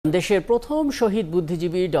দেশের প্রথম শহীদ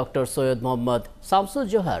বুদ্ধিজীবী ডক্টর সৈয়দ মোহাম্মদ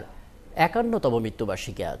শামসুজ্জোহার ৫১তম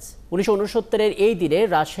মৃত্যুবার্ষিকী আজ। ১৯৬৯-এর এই দিনে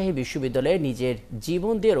রাজশাহী বিশ্ববিদ্যালয়ে নিজের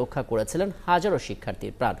জীবন দিয়ে রক্ষা করেছিলেন হাজারো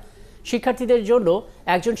শিক্ষার্থীর প্রাণ। শিক্ষার্থীদের জন্য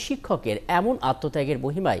একজন শিক্ষকের এমন আত্মত্যাগের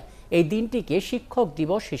মহিমায় এই দিনটিকে শিক্ষক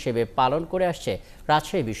দিবস হিসেবে পালন করে আসছে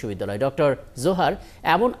রাজশাহী বিশ্ববিদ্যালয়। ডক্টর জোহার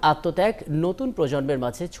এমন আত্মত্যাগ নতুন প্রজন্মের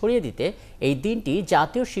মাঝে ছড়িয়ে দিতে এই দিনটি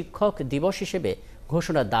জাতীয় শিক্ষক দিবস হিসেবে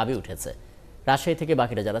ঘোষণার দাবি উঠেছে। রাজশাহী থেকে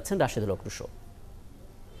বাকিরা জানাচ্ছেন রাশেদুল হক রুশো।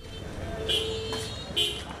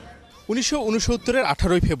 ১৯৬৯-এর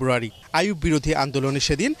 ১৮ ফেব্রুয়ারি আইয়ুব বিরোধী আন্দোলনে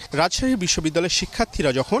সেদিন রাজশাহী বিশ্ববিদ্যালয়ের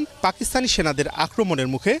শিক্ষার্থীরা যখন পাকিস্তানি সেনাদের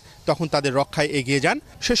আক্রমণের মুখে, তখন তাদের রক্ষায় এগিয়ে যান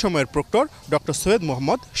সে সময়ের প্রক্টর ডক্টর সৈয়দ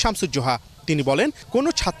মোহাম্মদ শামসুজ্জোহা। তিনি বলেন, কোনো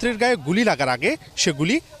ছাত্রের গায়ে গুলি লাগার আগে সে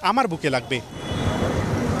গুলি আমার বুকে লাগবে।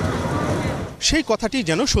 সেই কথাটি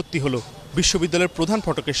যেন সত্যি হলো। বিশ্ববিদ্যালয়ের প্রধান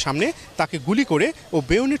ফটকের সামনে তাকে গুলি করে ও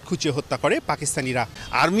বেয়োনেট খুঁচিয়ে হত্যা করে পাকিস্তানিরা।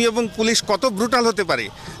 আর্মি এবং পুলিশ কত ব্রুটাল হতে পারে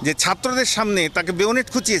যে ছাত্রদের সামনে তাকে বেয়োনেট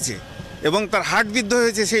খুঁচিয়েছে এবং তার হার্ট বিদ্ধ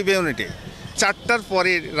হয়েছে সেই বেয়োনেটে। ৪টার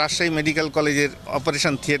পরে রাজশাহী মেডিকেল কলেজের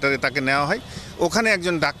অপারেশন থিয়েটারে তাকে নেওয়া হয়। ওখানে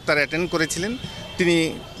একজন ডাক্তার অ্যাটেন্ড করেছিলেন। তিনি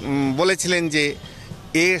বলেছিলেন যে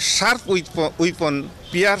এ sharp weapon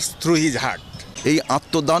pears through his heart. এই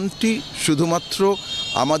আত্মদানটি শুধুমাত্র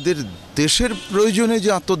আমাদের দেশের প্রয়োজনে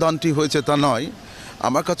যে আত্মদানটি হয়েছে তা নয়,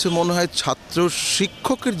 আমার কাছে মনে হয় ছাত্র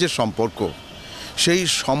শিক্ষকের যে সম্পর্ক, সেই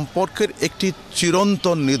সম্পর্কের একটি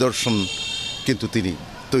চিরন্তন নিদর্শন কিন্তু তিনি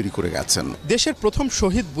তৈরি করে গেছেন। দেশের প্রথম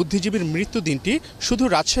শহীদ বুদ্ধিজীবীর মৃত্যু দিনটি শুধু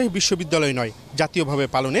রাজশাহী বিশ্ববিদ্যালয় নয়, জাতীয়ভাবে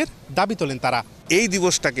পালনের দাবি তোলেন তারা। এই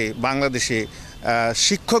দিবসটাকে বাংলাদেশে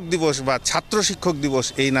শিক্ষক দিবস বা ছাত্র শিক্ষক দিবস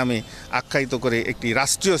এই নামে আখ্যায়িত করে একটি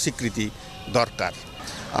রাষ্ট্রীয় স্বীকৃতি দরকার।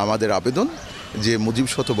 আমাদের আবেদন যে মুজিব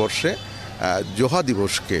শতবর্ষে জোহা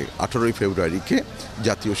দিবসকে ১৮ ফেব্রুয়ারিকে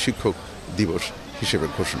জাতীয় শিক্ষক দিবস হিসেবে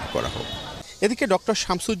ঘোষণা করা হোক। এদিকে ডক্টর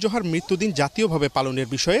শামসুজ্জোহার মৃত্যুদিন জাতীয়ভাবে পালনের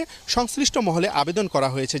বিষয়ে সংশ্লিষ্ট মহলে আবেদন করা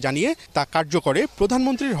হয়েছে জানিয়ে তা কার্যকরে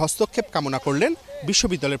প্রধানমন্ত্রীর হস্তক্ষেপ কামনা করলেন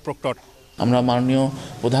বিশ্ববিদ্যালয়ের প্রক্টর। আমরা মাননীয়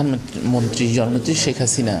প্রধানমন্ত্রী জননেত্রী শেখ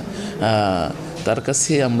হাসিনা তার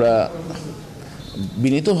কাছে আমরা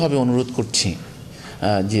বিনীতভাবে অনুরোধ করছি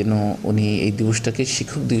যেন উনি এই দিবসটাকে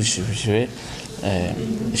শিক্ষক দিবস হিসেবে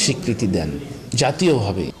স্বীকৃতি দেন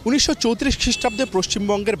জাতীয়ভাবে। ১৯৩৪ খ্রিস্টাব্দে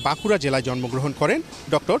পশ্চিমবঙ্গের বাঁকুড়া জেলায় জন্মগ্রহণ করেন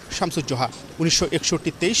ডক্টর শামসুজ্জোহা। ১৯৬১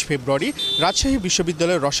 23 ফেব্রুয়ারি রাজশাহী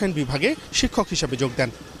বিশ্ববিদ্যালয়ের রসায়ন বিভাগে শিক্ষক হিসেবে যোগ দেন।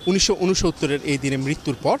 ১৯৬৯-এর এই দিনে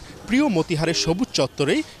মৃত্যুর পর প্রিয় মতিহারের সবুজ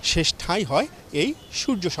চত্বরেই শেষ ঠাঁই হয় এই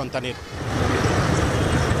সূর্য সন্তানের।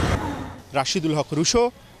 রাশেদুল হক রুশো,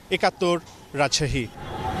 একাত্তর, রাজশাহী।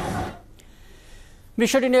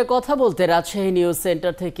 বিষয়টি নিয়ে কথা বলতে রাজশাহী নিউজ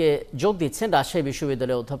সেন্টার থেকে যোগ দিচ্ছেন রাজশাহী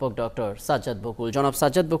বিশ্ববিদ্যালয়ের অধ্যাপক ডক্টর সাজ্জাদ বকুল। জনাব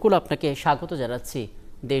সাজ্জাদ বকুল, আপনাকে স্বাগত জানাচ্ছি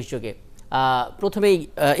দেশযোগে। প্রথমেই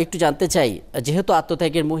একটু জানতে চাই, যেহেতু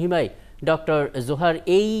আত্মত্যাগের মহিমায় ডক্টর জোহার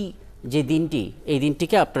এই যে দিনটি, এই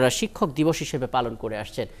দিনটিকে আপনারা শিক্ষক দিবস হিসেবে পালন করে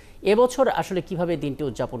আসছেন, এবছর আসলে কিভাবে দিনটি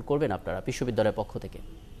উদযাপন করবেন আপনারা বিশ্ববিদ্যালয়ের পক্ষ থেকে?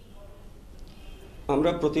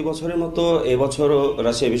 আমরা প্রতি বছরের মতো এবছরও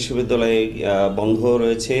রাজশাহী বিশ্ববিদ্যালয়ে বন্ধ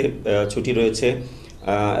রয়েছে, ছুটি রয়েছে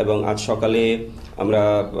এবং আজ সকালে আমরা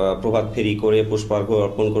প্রভাত ফেরি করে পুষ্পার্ঘ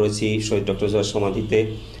অর্পণ করেছি শহীদ ডক্টর জোহার সমাধিতে।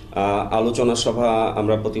 আলোচনা সভা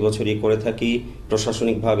আমরা প্রতি বছরই করে থাকি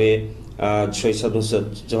প্রশাসনিকভাবে, শহীদ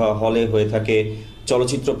জোহা হলে হয়ে থাকে,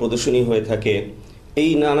 চলচ্চিত্র প্রদর্শনী হয়ে থাকে।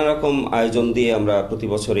 এই নানা রকম আয়োজন দিয়ে আমরা প্রতি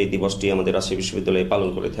বছর এই দিবসটি আমাদের রাজশাহী বিশ্ববিদ্যালয়ে পালন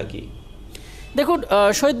করে থাকি। দেখুন,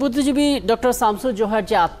 শহীদ বুদ্ধিজীবী ডক্টর শামসুজ্জোহার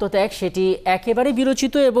যে আত্মত্যাগ, সেটি একেবারে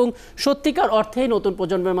বিরচিত এবং সত্যিকার অর্থে নতুন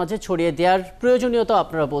প্রজন্মের মাঝে ছড়িয়ে দেওয়ার প্রয়োজনীয়তা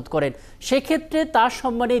আপনারা বোধ করেন। সেক্ষেত্রে তার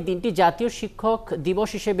সম্মানে এই দিনটি জাতীয় শিক্ষক দিবস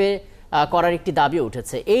হিসেবে করার একটি দাবি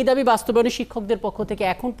উঠেছে। এই দাবি বাস্তবায়নে শিক্ষকদের পক্ষ থেকে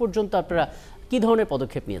এখন পর্যন্ত আপনারা কী ধরনের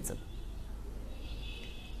পদক্ষেপ নিয়েছেন?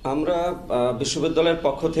 আমরা বিশ্ববিদ্যালয়ের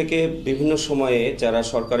পক্ষ থেকে বিভিন্ন সময়ে যারা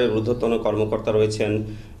সরকারের ঊর্ধ্বতন কর্মকর্তা রয়েছেন,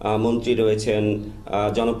 মন্ত্রী রয়েছেন,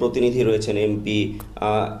 জনপ্রতিনিধি রয়েছেন, এমপি,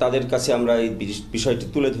 তাদের কাছে আমরা এই বিষয়টি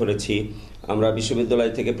তুলে ধরেছি। আমরা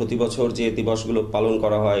বিশ্ববিদ্যালয় থেকে প্রতি বছর যে দিবসগুলো পালন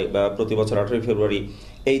করা হয় বা প্রতি বছর 18 ফেব্রুয়ারি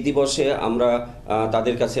এই দিবসে আমরা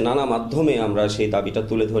তাদের কাছে নানা মাধ্যমে আমরা সেই দাবিটা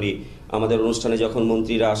তুলে ধরি। আমাদের অনুষ্ঠানে যখন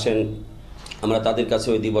মন্ত্রীরা আসেন, আমরা তাদের কাছে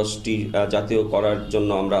ওই দিবসটি জাতীয় করার জন্য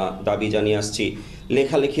আমরা দাবি জানিয়ে আসছি।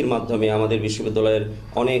 লেখালেখির মাধ্যমে আমাদের বিশ্ববিদ্যালয়ের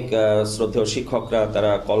অনেক শ্রদ্ধেয় শিক্ষকরা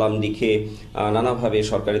তারা কলাম লিখে নানাভাবে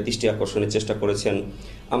সরকারের দৃষ্টি আকর্ষণের চেষ্টা করেছেন।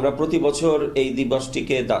 আমরা প্রতি বছর এই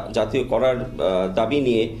দিবসটিকে জাতীয় করার দাবি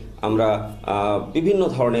নিয়ে আমরা বিভিন্ন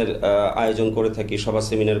ধরনের আয়োজন করে থাকি, সভা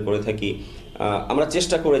সেমিনার করে থাকি। আমরা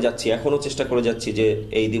চেষ্টা করে যাচ্ছি, এখনও চেষ্টা করে যাচ্ছি যে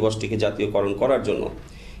এই দিবসটিকে জাতীয়করণ করার জন্য।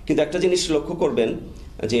 কিন্তু একটা জিনিস লক্ষ্য করবেন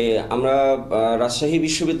যে আমরা রাজশাহী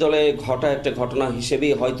বিশ্ববিদ্যালয়ে ঘটা একটা ঘটনা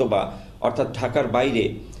হিসেবেই হয়তোবা অর্থাৎ ঢাকার বাইরে,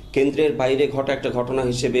 কেন্দ্রের বাইরে ঘটা একটা ঘটনা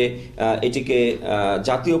হিসেবে এটিকে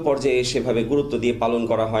জাতীয় পর্যায়ে সেভাবে গুরুত্ব দিয়ে পালন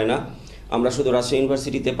করা হয় না। আমরা শুধু রাজশাহী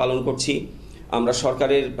ইউনিভার্সিটিতে পালন করছি। আমরা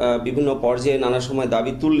সরকারের বিভিন্ন পর্যায়ে নানা সময়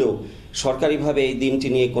দাবি তুললেও সরকারিভাবে এই দিনটি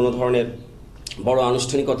নিয়ে কোনো ধরনের বড়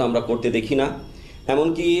আনুষ্ঠানিকতা আমরা করতে দেখি না।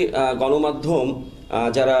 এমনকি গণমাধ্যম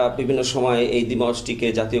যারা বিভিন্ন সময় এই দিবসটিকে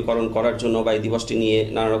জাতীয়করণ করার জন্য বা এই দিবসটি নিয়ে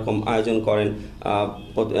নানা রকম আয়োজন করেন,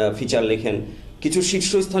 ফিচার লেখেন, কিছু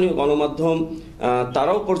শীর্ষস্থানীয় গণমাধ্যম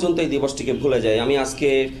তারাও পর্যন্ত এই দিবসটিকে ভুলে যায়। আমি আজকে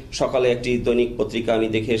সকালে একটি দৈনিক পত্রিকা আমি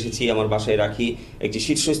দেখে এসেছি, আমার বাসায় রাখি, একটি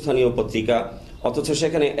শীর্ষস্থানীয় পত্রিকা, অথচ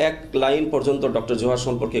সেখানে এক লাইন পর্যন্ত ডক্টর জোহার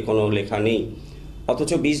সম্পর্কে কোনো লেখা নেই।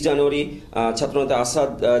 অথচ 20 জানুয়ারি ছাত্রনেতা আসাদ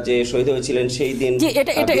যে শহীদ হয়েছিলেন সেই দিন।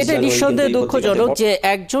 এটা নিঃসন্দেহে দুঃখজনক যে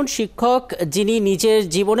একজন শিক্ষক যিনি নিজের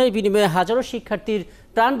জীবনের বিনিময়ে হাজারো শিক্ষার্থীর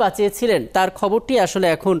প্রাণ বাঁচিয়েছিলেন, তার খবরটি আসলে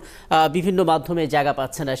এখন বিভিন্ন মাধ্যমে জায়গা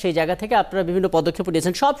পাচ্ছে না। সেই জায়গা থেকে আপনারা বিভিন্ন পদক্ষেপ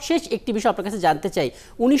নিয়েছেন। সবশেষ একটি বিষয় আপনার কাছে জানতে চাই,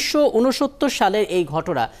 1969 সালের এই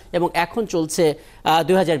ঘটনা এবং এখন চলছে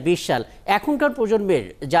 2020 সাল, এখনকার প্রজন্মের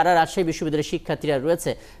যারা রাজশাহী বিশ্ববিদ্যালয়ের শিক্ষার্থীরা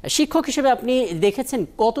রয়েছে, শিক্ষক হিসেবে আপনি দেখেছেন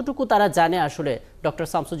কতটুকু তারা জানে আসলে ডক্টর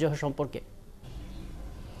শামসুজ্জোহা সম্পর্কে?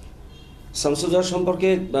 শামসুজ্জোহা সম্পর্কে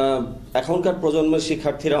এখনকার প্রজন্মের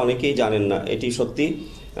শিক্ষার্থীরা অনেকেই জানেন না, এটি সত্যি।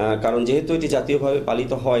 কারণ যেহেতু এটি জাতীয়ভাবে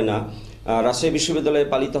পালিত হয় না, রাজশাহী বিশ্ববিদ্যালয়ে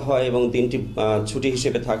পালিত হয় এবং দিনটি ছুটি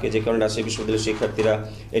হিসেবে থাকে, যে কারণে রাজশাহী বিশ্ববিদ্যালয়ের শিক্ষার্থীরা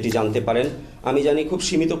এটি জানতে পারেন। আমি জানি খুব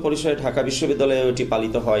সীমিত পরিসরে ঢাকা বিশ্ববিদ্যালয়ে এটি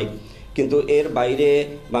পালিত হয়, কিন্তু এর বাইরে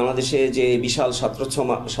বাংলাদেশে যে বিশাল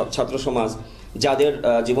ছাত্র সমাজ যাদের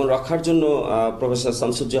জীবন রক্ষার জন্য প্রফেসর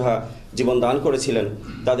শামসুজ্জোহা জীবন দান করেছিলেন,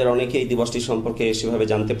 তাদের অনেকেই এই দিবসটি সম্পর্কে সেভাবে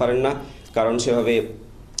জানতে পারেন না। কারণ সেভাবে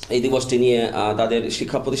এই দিবসটি নিয়ে তাদের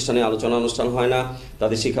শিক্ষা প্রতিষ্ঠানে আলোচনা অনুষ্ঠান হয় না,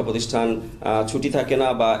 তাদের শিক্ষা প্রতিষ্ঠান ছুটি থাকে না,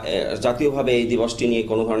 বা জাতীয়ভাবে এই দিবসটি নিয়ে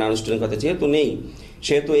কোনো ধরনের আনুষ্ঠানিকতা যেহেতু নেই,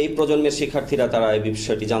 সেহেতু এই প্রজন্মের শিক্ষার্থীরা তারা এই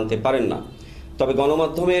বিষয়টি জানতে পারেন না। তবে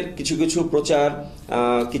গণমাধ্যমের কিছু কিছু প্রচার,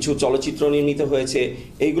 কিছু চলচ্চিত্র নির্মিত হয়েছে,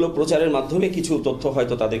 এইগুলো প্রচারের মাধ্যমে কিছু তথ্য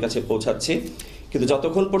হয়তো তাদের কাছে পৌঁছাচ্ছে, কিন্তু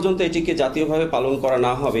যতক্ষণ পর্যন্ত এটিকে জাতীয়ভাবে পালন করা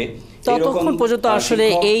না হবে ততক্ষণ পর্যন্ত আসলে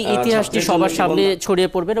এই ইতিহাসটি সবার সামনে ছড়িয়ে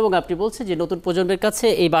পড়বেন। এবং আপনি বলছেন যে নতুন প্রজন্মের কাছে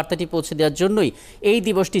এই বার্তাটি পৌঁছে দেওয়ার জন্যই এই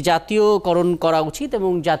দিবসটি জাতীয়করণ করা উচিত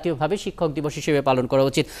এবং জাতীয়ভাবে শিক্ষক দিবস হিসেবে পালন করা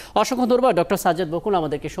উচিত। অসংখ্য ধন্যবাদ ডক্টর সাজ্জাদ বকুল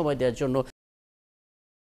আমাদেরকে সময় দেওয়ার জন্য।